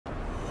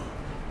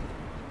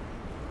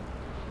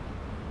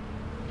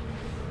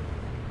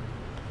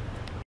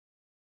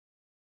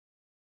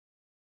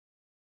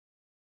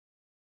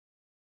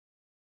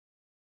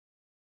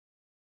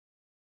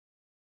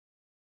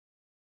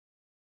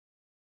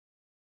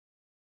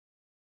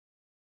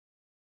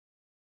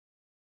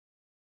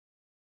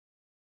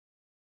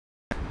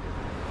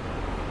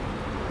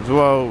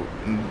well,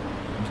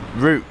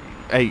 Route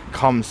 8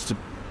 comes to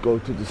go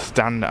to the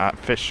stand at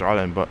Fish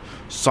Island, but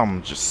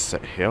some just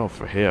sit here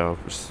for here,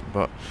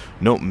 but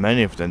not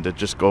many of them. They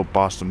just go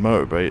past the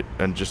motorbike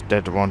and just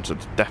dead run to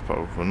the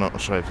depot. We're not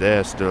sure if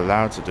they're still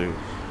allowed to do.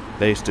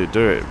 They still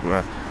do it,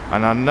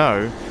 and I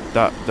know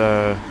that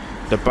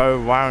the Bow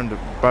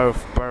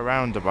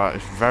roundabout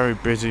is very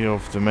busy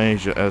of the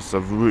major, as the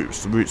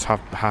routes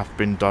have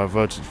been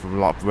diverted from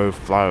like road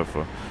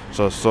flyover.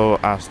 So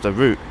as the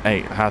Route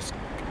 8 has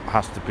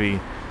to be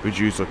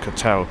reduced or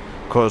curtailed,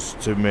 cause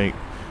to make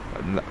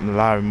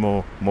allow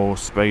more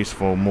space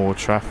for more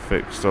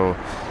traffic, so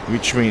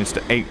which means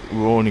the 8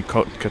 will only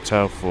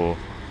curtail for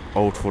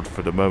Old Ford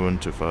for the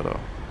moment to further.